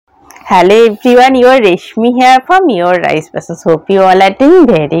Hello everyone, your Reshmi here from your Rice Business. Hope you all are doing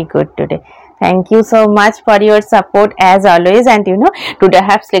very good today. Thank you so much for your support as always. And today I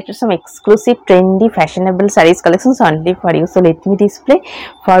have selected some exclusive trendy fashionable sarees collections only for you. So let me display.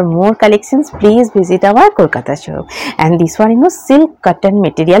 For more collections, please visit our Kolkata showroom. And this one, silk cotton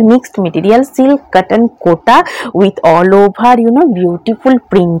material, mixed material, silk cotton kota with all over, beautiful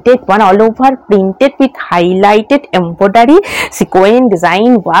printed one, all over printed with highlighted embroidery, sequin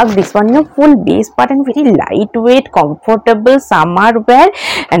design work. This one, full base part and very lightweight, comfortable summer wear,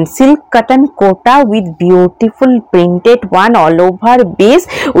 and silk cotton kota with beautiful printed one all over base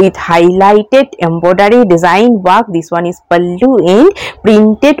with highlighted embroidery design work. This one is pallu and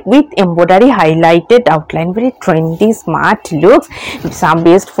printed with embroidery highlighted outline. Very trendy, smart looks. Some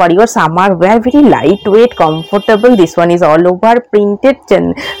best for your summer wear. Very lightweight, comfortable. This one is all over printed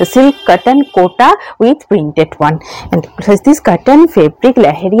silk cotton kota with printed one. And this cotton fabric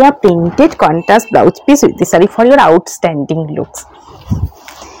leheria printed contrast blouse piece with this saree for your outstanding looks.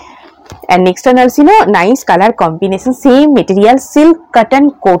 And next one also, nice color combination, same material, silk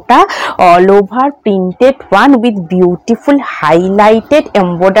cotton kota all over printed one with beautiful highlighted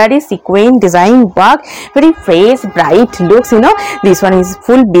embroidery sequin design work. Very fresh, bright looks. This one is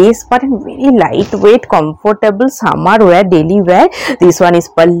full base part and very lightweight, comfortable summer wear, daily wear. This one is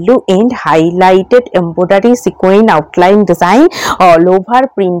pallu and highlighted embroidery sequin outline design all over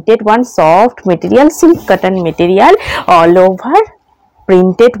printed one, soft material, silk cotton material all over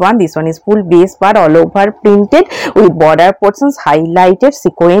printed one. This one is full base part all over printed with border portions highlighted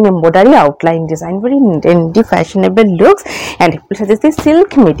sequin embroidery outline design. Very trendy, fashionable looks. And this is the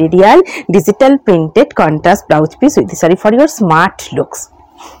silk material digital printed contrast blouse piece with this saree for your smart looks.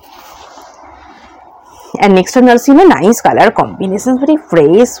 And next one also, nice color combinations, very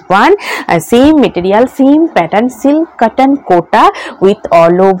fresh one, and same material, same pattern, silk cotton kota with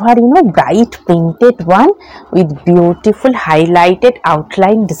all over bright printed one with beautiful highlighted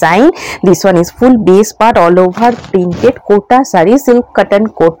outline design. This one is full base part all over printed kota saree, silk cotton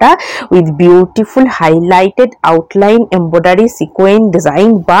kota with beautiful highlighted outline embroidery sequin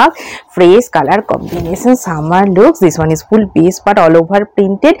design work. Fresh color combination, summer looks. This one is full base part all over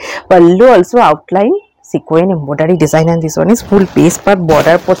printed, pallu also outline sequin embroidery design, and this one is full base part,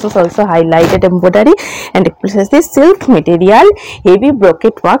 border portions also highlighted embroidery. And this is the silk material heavy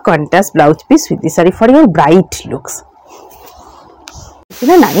brocade work contrast blouse piece with this saree for your bright looks.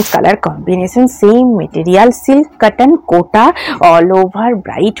 Nice color combination, same material, silk cotton kota all over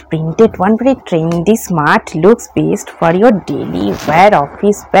bright printed one. Very trendy, smart looks, based for your daily wear,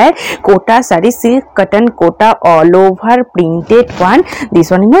 office wear. Kota saree, silk cotton kota all over printed one.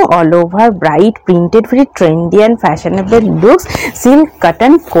 This one all over bright printed, very trendy and fashionable looks. Silk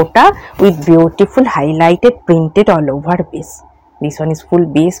cotton kota with beautiful highlighted printed all over base. This one is full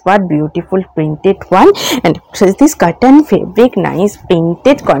base part, beautiful printed one. And this cotton fabric, nice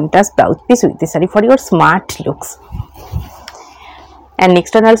printed contrast blouse piece with this saree for your smart looks. And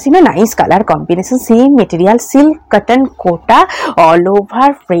next one also, nice color combination, same material, silk cotton kota all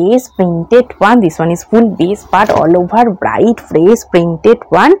over fresh printed one. This one is full base part all over bright fresh printed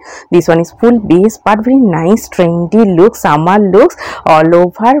one. This one is full base part, very nice trendy look, summer looks, all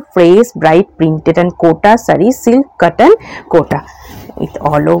over fresh bright printed and kota saree, silk cotton kota with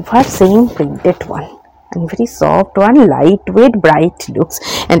all over same printed one. And very soft one, lightweight, bright looks.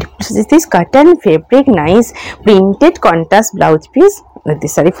 And this cotton fabric, nice printed contrast blouse piece with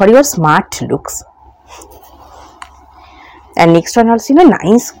this saree for your smart looks. And next one also,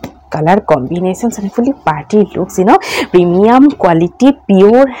 nice color combinations and fully party looks. Premium quality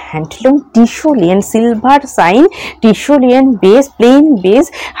pure handloom tissue lion silver sign, tissue lion base, plain base,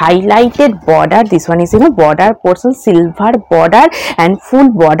 highlighted border. This one is border portion silver border and full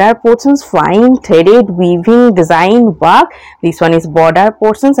border portions fine threaded weaving design work. This one is border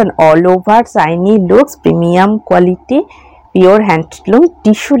portions and all over shiny looks. Premium quality pure handloom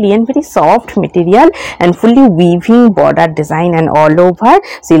tissue lion, very soft material and fully weaving border design and all over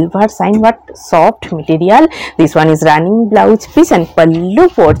silver sign, but soft material. This one is running blouse piece and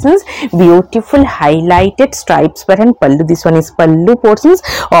pallu portions, beautiful highlighted stripes pattern pallu. This one is pallu portions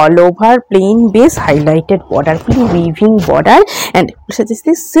all over plain base, highlighted border, fully weaving border. And this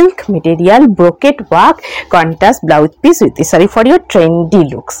is silk material brocade work contrast blouse piece with this saree for your trendy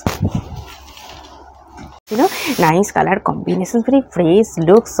looks. Nice color combinations, very fresh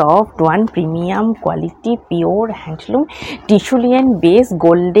look, soft one, premium quality, pure handloom, tissue base,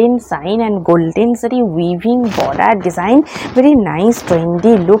 golden sign and golden zari weaving border design, very nice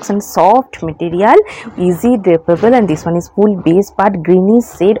trendy looks and soft material, easy drapable. And this one is full base part,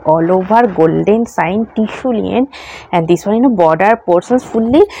 greenish shade all over, golden sign, tissue and this one border portions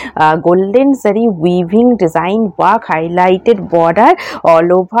fully golden zari weaving design work, highlighted border all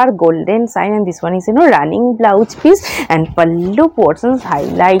over, golden sign. And this one is running blouse piece and pallu portions,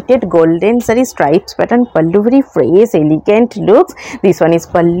 highlighted golden zari stripes pattern, pallu very fresh elegant looks. This one is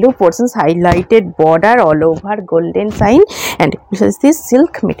pallu portions, highlighted border all over, golden sign. And this is this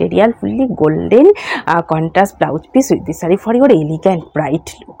silk material, fully golden contrast blouse piece with this saree for your elegant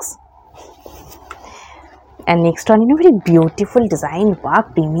bright looks. And next one, very beautiful design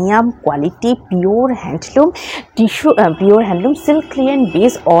work, premium quality, pure handloom tissue, pure handloom silk and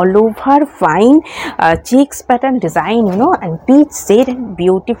base all over, fine cheeks pattern design, and peach shade and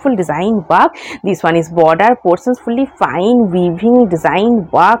beautiful design work. This one is border portions, fully fine weaving design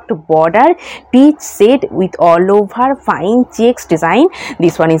worked border, peach shade with all over fine checks design.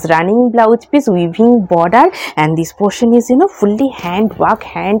 This one is running blouse piece, weaving border, and this portion is fully hand work,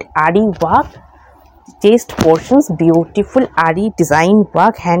 hand ari work. Chest portions, beautiful ari design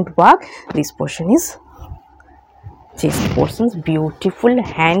work, hand work. This portion is chest portions, beautiful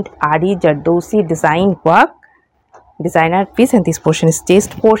hand ari jardosi design work, designer piece. And this portion is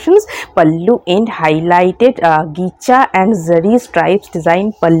chest portions, pallu end highlighted gicha and zari stripes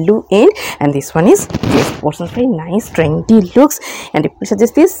design pallu end. And this one is chest portions, very nice trendy looks. And it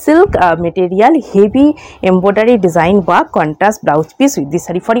suggests this silk material, heavy embroidery design work, contrast blouse piece with this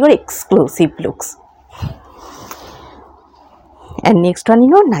saree for your exclusive looks. And next one,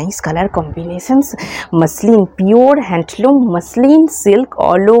 nice color combinations, muslin, pure handloom muslin silk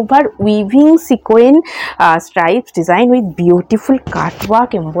all over, weaving sequin stripes design with beautiful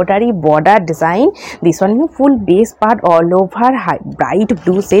cutwork embroidery border design. This one full base part all over, bright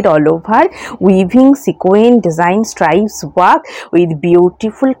blue shade all over, weaving sequin design stripes work with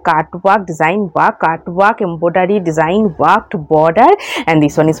beautiful cutwork design work, cutwork embroidery design worked border. And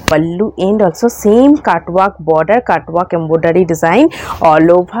this one is pallu end, also same cutwork border, cutwork embroidery design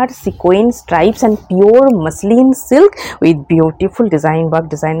all over, sequin stripes and pure muslin silk with beautiful design work,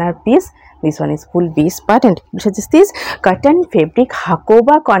 designer piece. This one is full base part, and this cotton fabric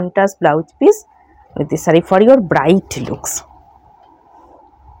hakoba contrast blouse piece with this saree for your bright looks.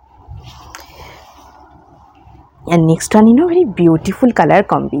 And next one, very beautiful color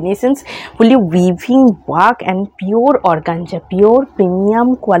combinations, fully weaving work and pure organza, pure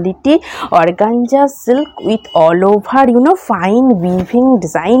premium quality organza silk with all over, fine weaving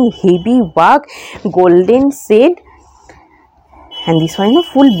design, heavy work, golden shade. And this one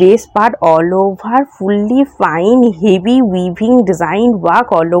full base part all over, fully fine heavy weaving design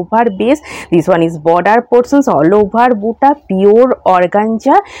work all over base. This one is border portions all over, buta pure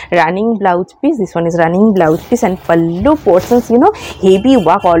organza running blouse piece. This one is running blouse piece and pallu portions, heavy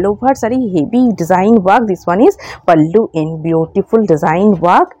work all over, sorry, heavy design work. This one is pallu in beautiful design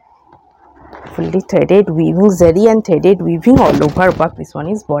work, fully threaded weaving, zari and threaded weaving all over work. This one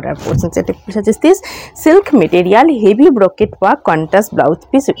is border portions. Such as this silk material, heavy brocade work, contrast blouse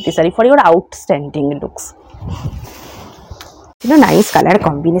piece with this saree for your outstanding looks. Nice color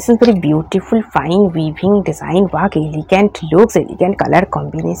combinations, very beautiful fine weaving design work, elegant looks, elegant color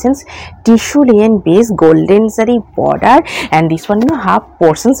combinations, tissue lion base, golden zari border. And this one half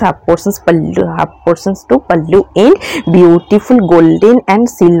portions pallu, half portions to pallu end, beautiful golden and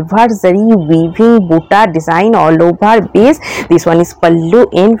silver zari weaving buta design all over base. This one is pallu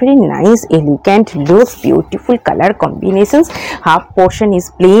end, very nice elegant looks, beautiful color combinations. Half portion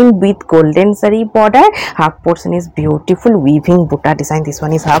is plain with golden zari border, half portion is beautiful weaving buta design. This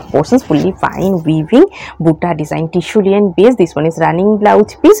one is half portions, fully fine weaving buta design, tissue lion base. This one is running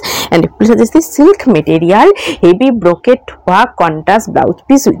blouse piece, and it suggests this silk material, heavy brocade work, contrast blouse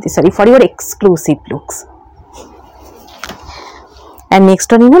piece with this saree for your exclusive looks. And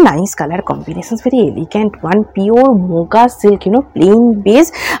next one, nice color combinations, very elegant one, pure mocha silk, plain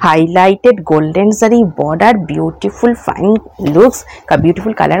base, highlighted golden zari border, beautiful fine looks,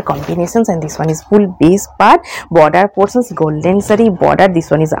 beautiful color combinations. And this one is full base part, border portions, golden zari border. This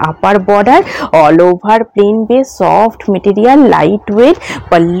one is upper border, all over plain base, soft material, lightweight,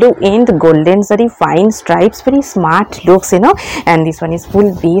 pallu end, golden zari fine stripes, very smart looks, And this one is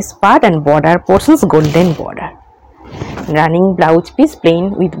full base part and border portions, golden border. Running blouse piece,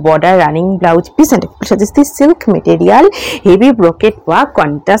 plain with border running blouse piece, and suggest this silk material, heavy brocade work,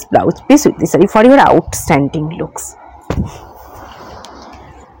 contrast blouse piece with this saree for your outstanding looks.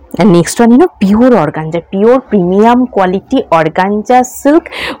 And next one, pure organza, pure premium quality organza silk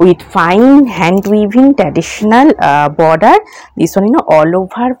with fine hand weaving traditional border. This one, all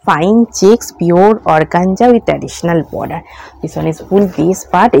over fine checks, pure organza with traditional border. This one is full base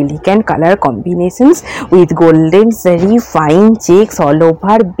part, elegant color combinations with golden zari fine checks all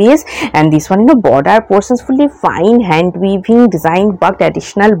over base. And this one, border portions fully fine hand weaving design work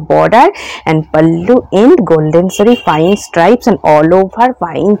traditional border, and pallu end golden zari fine stripes and all over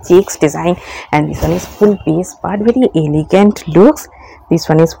fine checks design. And this one is full base part, very elegant looks. This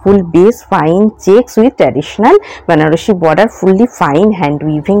one is full base fine checks with traditional Banarasi border, fully fine hand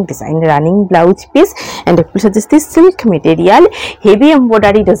weaving design, running blouse piece. And it suggest this silk material, heavy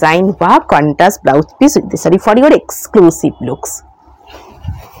embroidery design work, contrast blouse piece with this for your exclusive looks.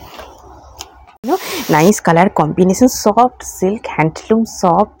 Nice color combination, soft silk, handloom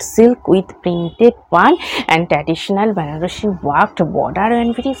soft silk with printed one and traditional Banarasi worked border,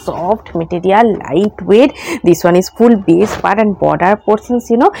 and very soft material, lightweight. This one is full base part and border portions,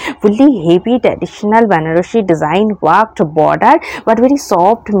 fully heavy traditional Banarasi design worked border, but very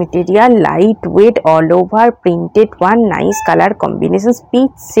soft material, lightweight, all over printed one. Nice color combinations,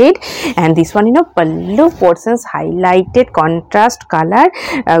 peach shade. And this one, pallu portions highlighted contrast color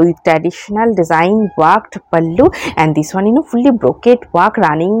with traditional design worked pallu. And this one, fully brocade work,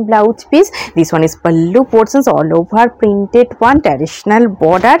 running blouse piece. This one is pallu portions, all over printed one, traditional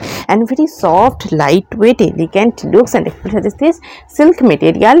border, and very soft, lightweight, elegant looks. And this silk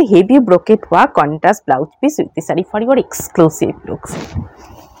material, heavy brocade work, contrast blouse piece with this saree for your exclusive looks.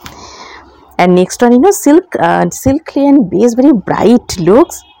 And next one, silk and base, very bright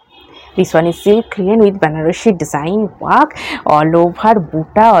looks. This one is silk rayon with Banarasi design work, all over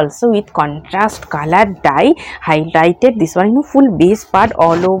buta also with contrast color dye highlighted. This one, full base part,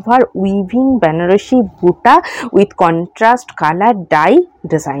 all over weaving Banarasi buta with contrast color dye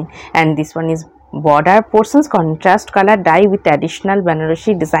design. And this one is border portions, contrast color dye with additional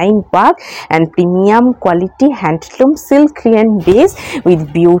Banarasi design work, and premium quality handloom silk rayon base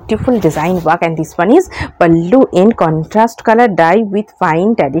with beautiful design work. And this one is pallu in contrast color dye with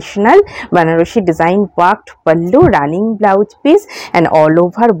fine traditional Banarasi design worked pallu, running blouse piece, and all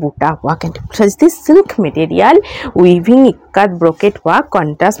over buta work. And this silk material, weaving ikat brocade work,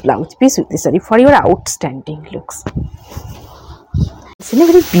 contrast blouse piece with this for your outstanding looks. It's a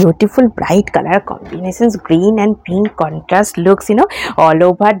very beautiful bright color combinations, green and pink contrast looks, all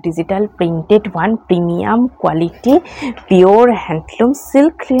over digital printed one, premium quality pure handloom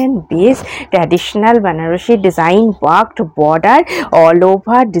silk rayon base, traditional Banarasi design worked border, all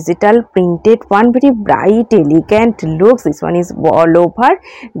over digital printed one, very bright elegant looks. This one is all over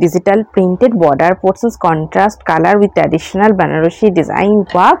digital printed border portions, contrast color with traditional Banarasi design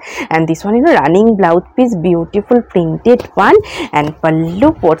work. And this one, running blouse piece, beautiful printed one, and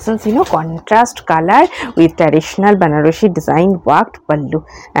pallu portions, contrast color with traditional Banarasi design worked pallu,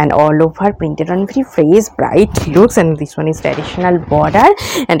 and all over printed on very fresh bright looks. And this one is traditional border,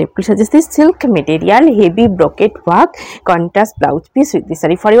 and it will suggest this silk material, heavy brocade work, contrast blouse piece with this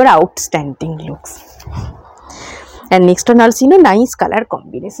saree for your outstanding looks. And next one also, nice color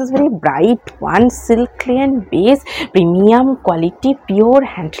combinations, very bright one, silk rayon base, premium quality pure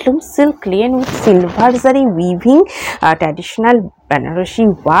handloom silk rayon with silver zari weaving, traditional Banarasi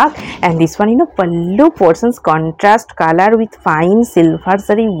work. And this one, pallu portions, contrast color with fine silver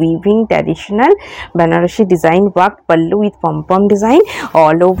zari weaving, traditional Banarasi design work pallu with pom-pom design,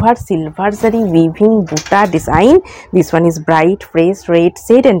 all over silver zari weaving buta design. This one is bright fresh red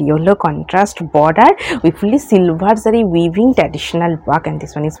shade and yellow contrast border with fully silver zari weaving, traditional work. And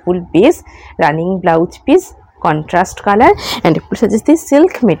this one is full base, running blouse piece, contrast color. And it suggests this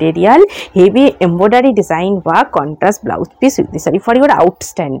silk material, heavy embroidery design work, contrast blouse piece with this saree for your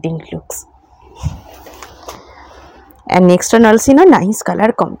outstanding looks. And next one also, nice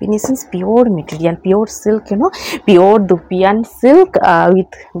color combinations, pure material, pure silk, pure Dupian silk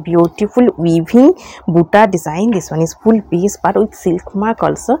with beautiful weaving buta design. This one is full base part with silk mark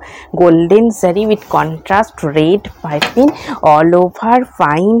also, golden zari with contrast red piping, all over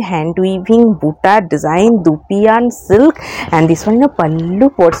fine hand weaving buta design, Dupian silk. And this one,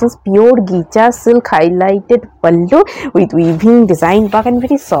 pallu portions, pure gicha silk highlighted pallu with weaving design work, and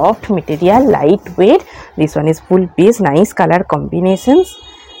very soft material, lightweight. This one is full base, nice color combinations.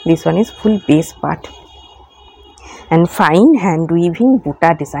 This one is full base part and fine hand weaving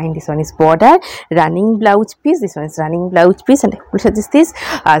buta design. This one is border, running blouse piece. This one is running blouse piece, and this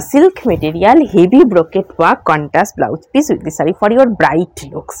silk material, heavy brocade work, contrast blouse piece with this saree for your bright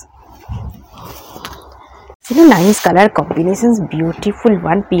looks. nice color combinations, beautiful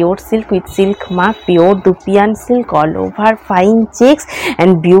one, pure silk with silk mark, pure Dupian silk all over, fine checks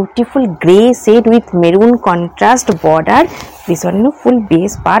and beautiful grey shade with maroon contrast border. This one full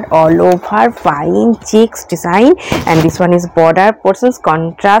base part all over, fine checks design, and this one is border portions,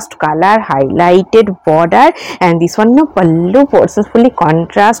 contrast color highlighted border, and this one pallu portions fully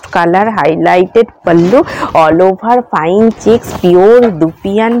contrast color highlighted pallu all over, fine checks, pure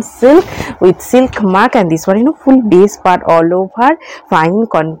Dupian silk with silk mark, and this one full base part all over, fine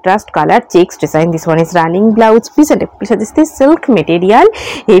contrast color checks design. This one is running blouse piece, and this is silk material,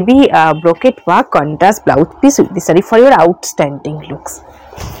 heavy brocade work contrast blouse piece with this saree for your outstanding looks.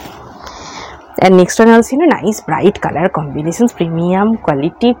 And next one also nice bright color combinations, premium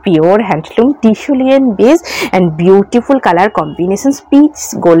quality pure handloom tissue lion base and beautiful color combinations,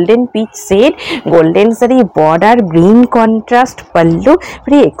 peach golden peach shade, golden saree border, green contrast pallu,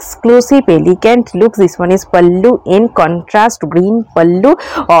 very exclusive elegant looks. This one is pallu in contrast green pallu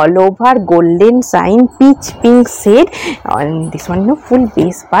all over, golden sign peach pink shade, and this one full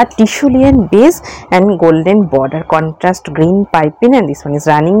base part tissue lion base and golden border contrast green piping, and this one is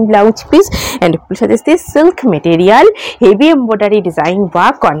running blouse piece, and this silk material, heavy embroidery design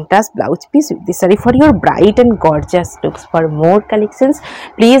work contrast blouse piece with this saree for your bright and gorgeous looks. For more collections,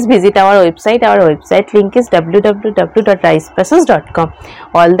 please visit our website. Our website link is www.ricepasses.com.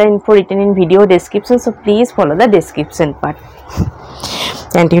 All the info written in video description, so please follow the description part.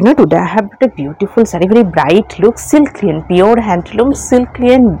 And today I have got a beautiful saree, very bright look, silk lion, pure handloom silk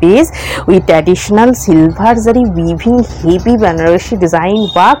lion base with additional silver zari weaving, heavy Banarasi design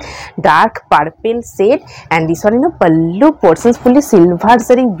work, dark purple shade, and this one pallu portions fully silver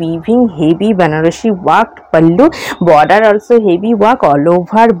zari weaving, heavy Banarasi worked pallu, border also heavy work all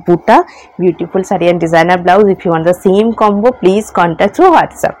over buta, beautiful saree and designer blouse. If you want the same combo, please contact through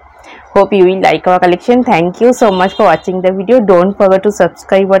WhatsApp. Hope you will like our collection. Thank you so much for watching the video. Don't forget to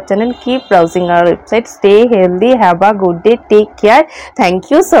subscribe our channel. Keep browsing our website. Stay healthy. Have a good day. Take care.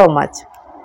 Thank you so much.